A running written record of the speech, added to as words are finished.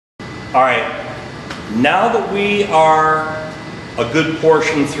All right, now that we are a good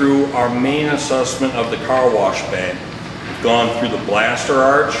portion through our main assessment of the car wash bay, we've gone through the blaster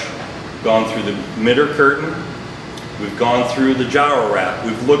arch, gone through the midder curtain, we've gone through the gyro wrap,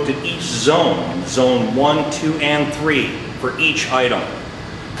 we've looked at each zone, zone 1, 2, and 3 for each item.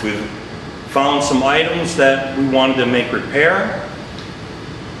 We've found some items that we wanted to make repair.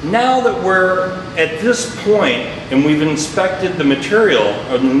 Now that we're at this point and we've inspected the material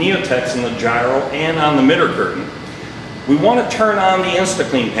of the Neotex and the gyro and on the midder curtain, we want to turn on the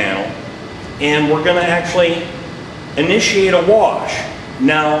Insta-Kleen panel and we're going to actually initiate a wash.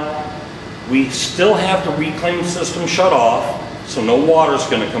 Now, we still have the reclaim system shut off, so no water's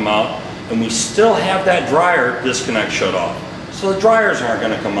going to come out, and we still have that dryer disconnect shut off, so the dryers aren't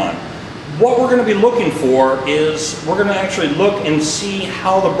going to come on. What we're going to be looking for is we're going to actually look and see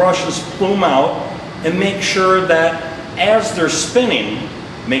how the brushes plume out and make sure that as they're spinning,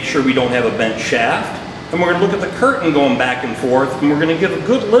 make sure we don't have a bent shaft. And we're going to look at the curtain going back and forth, and we're going to give a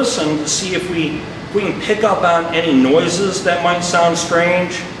good listen to see if we can pick up on any noises that might sound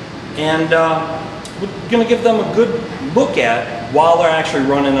strange. And we're going to give them a good look at while they're actually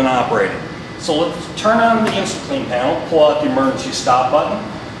running and operating. So let's turn on the Insta-Kleen panel, pull out the emergency stop button,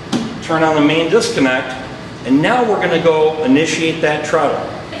 turn on the main disconnect, and now we're going to go initiate that treadle.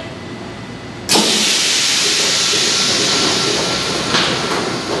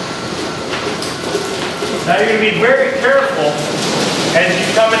 Now you're going to be very careful as you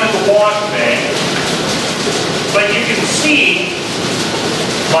come into the wash bay, but you can see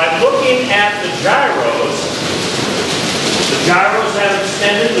by looking at the gyros have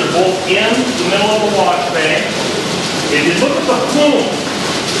extended, they're both in the middle of the wash bay. If you look at the plume,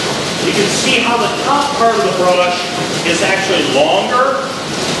 you can see how the top part of the brush is actually longer,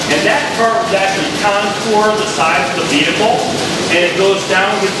 and that part is actually contour the sides of the vehicle, and it goes down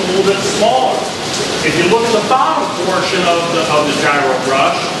and gets a little bit smaller. If you look at the bottom portion of the gyro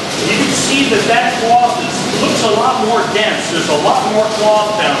brush, you can see that that cloth looks a lot more dense. There's a lot more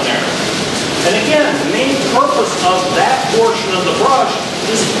cloth down there. And again, the main purpose of that portion of the brush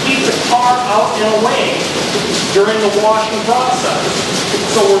is to keep the car out and away during the washing process.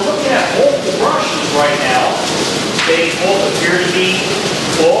 So we're looking at both the brushes right now. They both appear to be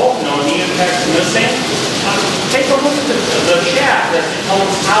full, no Neotex missing. Take a look at the shaft as it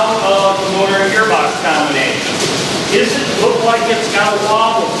comes out of the motor and gearbox combination. Does it look like it's got a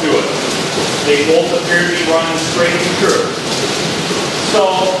wobble to it? They both appear to be running straight and true. So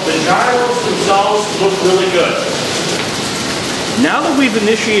the gyros themselves look really good. Now that we've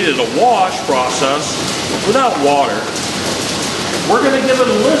initiated a wash process without water, we're going to give it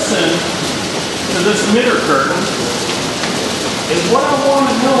a listen to this midder curtain. And what I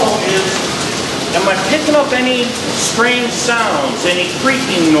want to know is, am I picking up any strange sounds, any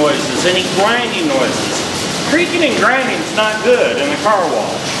creaking noises, any grinding noises? Creaking and grinding is not good in a car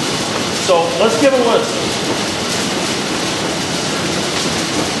wash. So let's give a listen.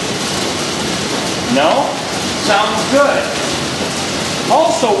 No? Sounds good.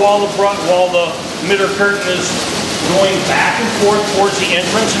 Also, while the midder curtain is going back and forth towards the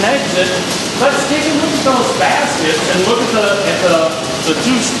entrance and exit, let's take a look at those baskets and look at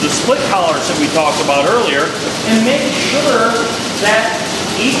the split collars that we talked about earlier, and make sure that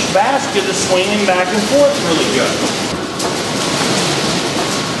each basket is swinging back and forth really good.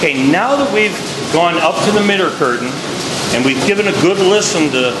 Okay, now that we've gone up to the midder curtain and we've given a good listen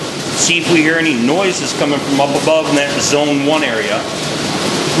to see if we hear any noises coming from up above in that zone 1 area,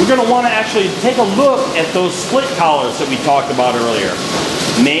 we're going to want to actually take a look at those split collars that we talked about earlier.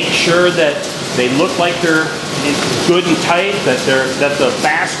 Make sure that they look like they're good and tight, that the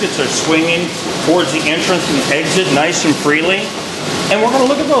baskets are swinging towards the entrance and exit nice and freely. And we're going to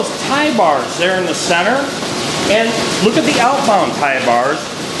look at those tie bars there in the center, and look at the outbound tie bars,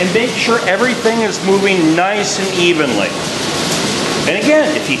 and make sure everything is moving nice and evenly. And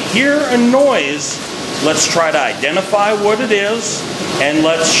again, if you hear a noise, let's try to identify what it is, and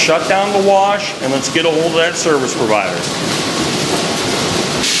let's shut down the wash, and let's get a hold of that service provider.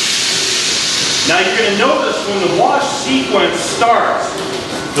 Now you're going to notice when the wash sequence starts,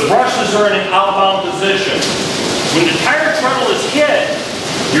 the brushes are in an outbound position. When the tire treadle is hit,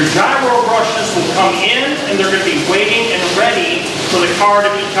 your gyro brushes will come in, and they're going to be waiting and ready for the car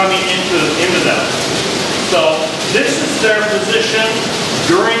to be coming into them. So this is their position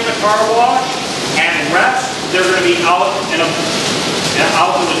during the car wash. At rest, they're going to be out to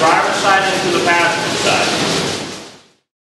the driver's side and to the passenger side.